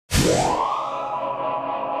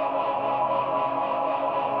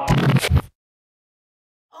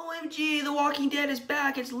OMG, The Walking Dead is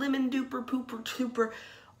back. It's lemon duper pooper tuper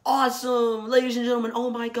awesome. Ladies and gentlemen, oh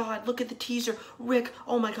my god, look at the teaser. Rick,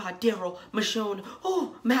 oh my god, Daryl, Michonne,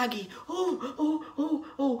 oh, Maggie,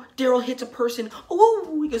 oh, Daryl hits a person,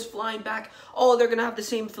 oh, he goes flying back. Oh, they're gonna have the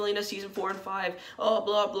same feeling as season 4 and 5. Oh,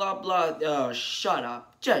 blah, blah, blah. Oh, shut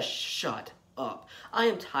up. Just shut up. I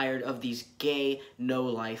am tired of these gay,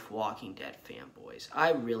 no-life Walking Dead fanboys.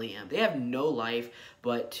 I really am. They have no life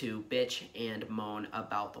but to bitch and moan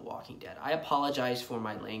about The Walking Dead. I apologize for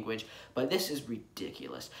my language, but this is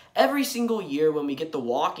ridiculous. Every single year when we get the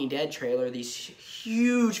Walking Dead trailer, these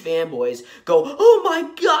huge fanboys go, oh my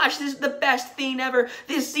gosh, this is the best thing ever.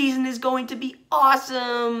 This season is going to be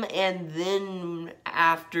awesome. And then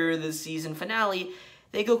after the season finale,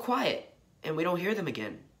 they go quiet and we don't hear them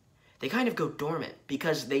again. They kind of go dormant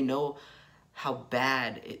because they know how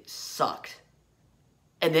bad it sucked.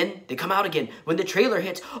 And then they come out again when the trailer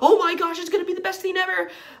hits. Oh my gosh, it's going to be the best thing ever.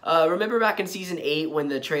 Remember back in season 8 when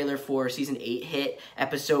the trailer for season 8 hit,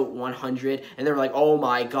 episode 100, and they were like, oh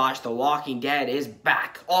my gosh, The Walking Dead is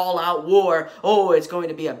back. All out war. Oh, it's going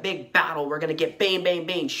to be a big battle. We're going to get bang, bang,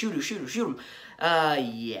 bang. Shoot him, shoot him, shoot him.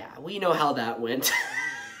 Yeah, we know how that went.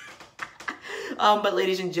 But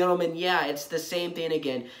ladies and gentlemen, yeah, it's the same thing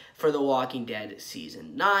again for The Walking Dead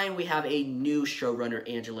Season 9. We have a new showrunner,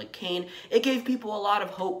 Angela Kane. It gave people a lot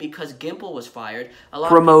of hope because Gimple was fired. A lot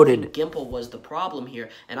Promoted. of people think Gimple was the problem here,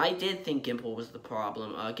 and I did think Gimple was the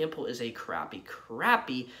problem. Gimple is a crappy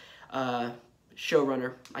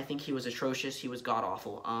showrunner. I think he was atrocious. He was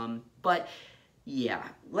god-awful. But yeah,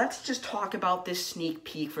 let's just talk about this sneak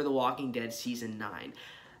peek for The Walking Dead Season 9.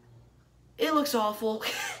 It looks awful,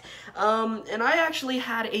 and I actually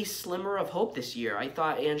had a slimmer of hope this year. I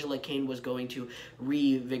thought Angela Kane was going to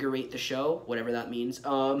revigorate the show, whatever that means,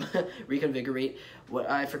 reconvigorate,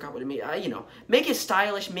 I forgot what it means, you know, make it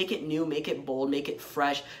stylish, make it new, make it bold, make it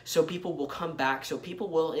fresh, so people will come back, so people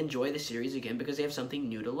will enjoy the series again because they have something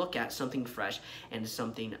new to look at, something fresh, and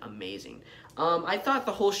something amazing. I thought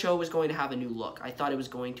the whole show was going to have a new look. I thought it was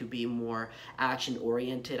going to be more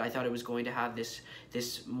action-oriented. I thought it was going to have this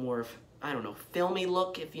more, I don't know, filmy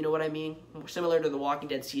look, if you know what I mean. Similar to The Walking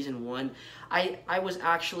Dead Season 1. I was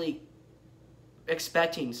actually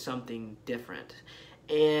expecting something different.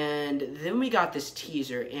 And then we got this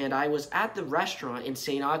teaser, and I was at the restaurant in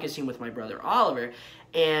St. Augustine with my brother Oliver,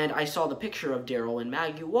 and I saw the picture of Daryl and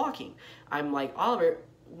Maggie walking. I'm like, Oliver,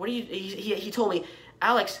 what are you... He told me,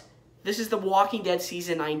 Alex, this is the Walking Dead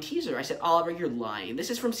Season 9 teaser. I said, Oliver, you're lying. This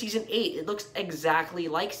is from Season 8. It looks exactly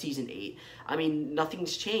like Season 8. I mean,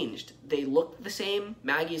 nothing's changed. They look the same.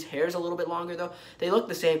 Maggie's hair's a little bit longer, though. They look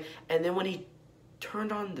the same. And then when he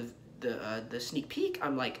turned on the sneak peek,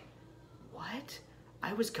 I'm like, what?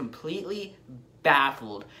 I was completely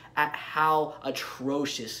baffled at how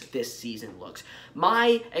atrocious this season looks.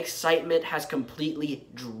 My excitement has completely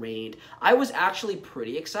drained. I was actually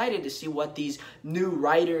pretty excited to see what these new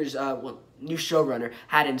writers, new showrunner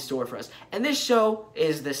had in store for us. And this show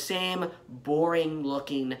is the same boring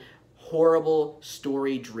looking, horrible,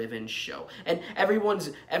 story-driven show. And everyone's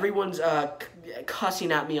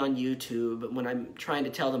cussing at me on YouTube when I'm trying to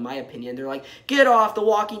tell them my opinion. They're like, get off The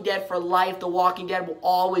Walking Dead for life. The Walking Dead will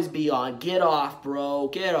always be on. Get off, bro.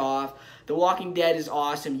 Get off. The Walking Dead is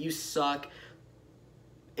awesome. You suck.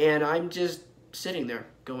 And I'm just sitting there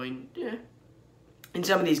going, yeah. And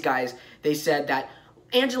some of these guys, they said that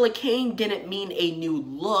Angela Kane didn't mean a new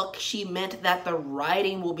look. She meant that the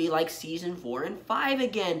writing will be like Season 4 and 5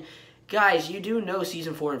 again. Guys, you do know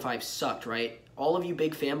Season 4 and 5 sucked, right? All of you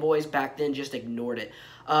big fanboys back then just ignored it.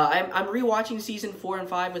 I'm rewatching Season 4 and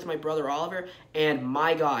 5 with my brother Oliver, and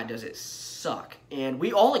my God, does it suck. And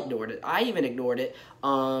we all ignored it. I even ignored it,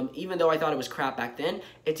 even though I thought it was crap back then.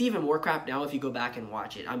 It's even more crap now if you go back and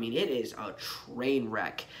watch it. I mean, it is a train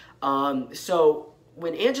wreck. So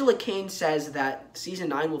when Angela Kane says that Season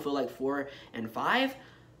 9 will feel like 4 and 5,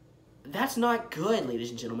 that's not good, ladies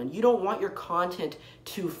and gentlemen. You don't want your content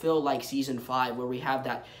to feel like Season 5, where we have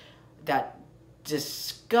that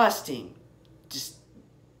disgusting, just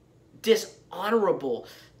dishonorable,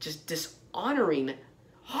 just dishonoring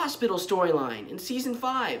hospital storyline in Season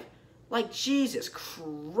 5. Like, Jesus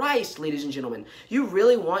Christ, ladies and gentlemen. You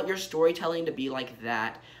really want your storytelling to be like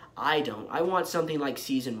that? I don't. I want something like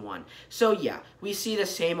Season 1. So, yeah, we see the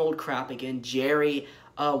same old crap again. Jerry...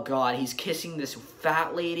 oh, God, he's kissing this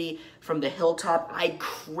fat lady from the hilltop. I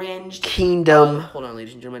cringed. Kingdom. Hold on,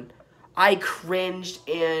 ladies and gentlemen. I cringed,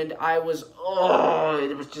 and I was, oh,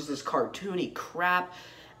 it was just this cartoony crap.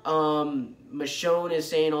 Michonne is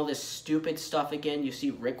saying all this stupid stuff again. You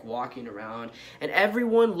see Rick walking around, and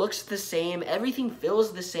everyone looks the same. Everything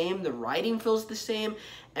feels the same. The writing feels the same.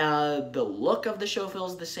 The look of the show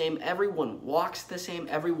feels the same. Everyone walks the same.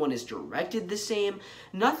 Everyone is directed the same.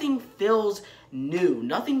 Nothing feels new.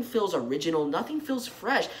 Nothing feels original. Nothing feels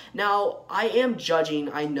fresh. Now, I am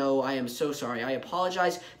judging. I know. I am so sorry. I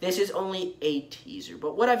apologize. This is only a teaser,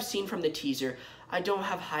 but what I've seen from the teaser, I don't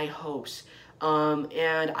have high hopes.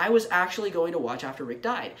 And I was actually going to watch after Rick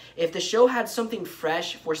died. If the show had something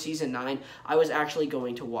fresh for season 9, I was actually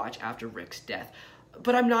going to watch after Rick's death.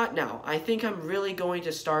 But I'm not now. I think I'm really going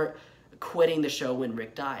to start quitting the show when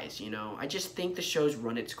Rick dies, you know? I just think the show's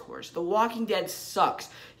run its course. The Walking Dead sucks,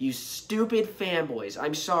 you stupid fanboys.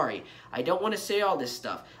 I'm sorry. I don't want to say all this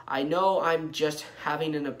stuff. I know I'm just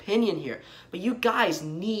having an opinion here, but you guys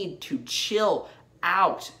need to chill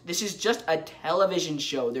out. This is just a television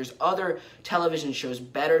show. There's other television shows,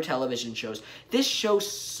 better television shows. This show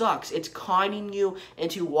sucks. It's conning you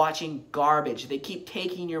into watching garbage. They keep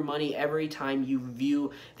taking your money every time you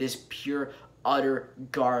view this pure, utter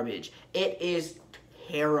garbage. It is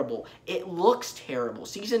terrible. It looks terrible.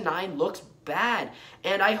 Season 9 looks bad,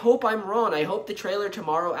 and I hope I'm wrong. I hope the trailer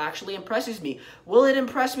tomorrow actually impresses me. Will it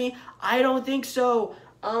impress me? I don't think so.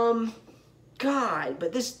 God,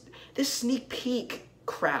 but this sneak peek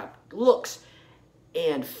crap looks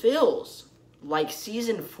and feels like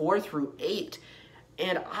season 4 through 8,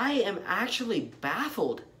 and I am actually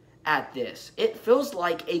baffled at this. It feels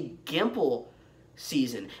like a Gimple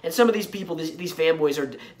season, and some of these people, these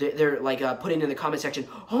fanboys they're like putting in the comment section,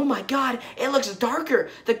 oh my god, it looks darker,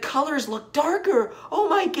 the colors look darker, oh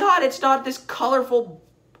my god, it's not this colorful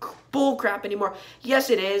bull crap anymore. Yes,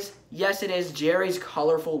 it is. Yes, it is. Jerry's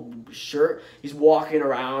colorful shirt. He's walking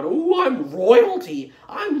around. Oh, I'm royalty.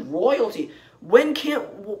 I'm royalty. Why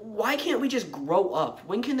can't we just grow up?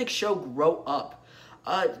 When can the show grow up?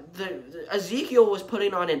 Ezekiel was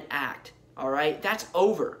putting on an act. All right, that's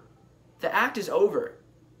over. The act is over.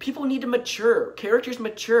 People need to mature. Characters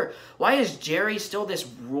mature. Why is Jerry still this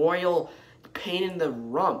royal pain in the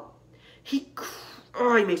rump? He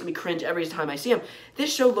makes me cringe every time I see him.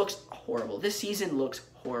 This show looks horrible. This season looks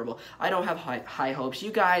horrible. I don't have high hopes.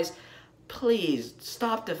 You guys, please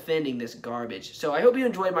stop defending this garbage. So I hope you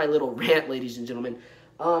enjoyed my little rant, ladies and gentlemen.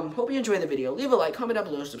 Hope you enjoyed the video. Leave a like, comment down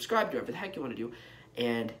below, subscribe, do whatever the heck you want to do,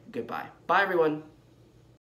 and goodbye. Bye, everyone.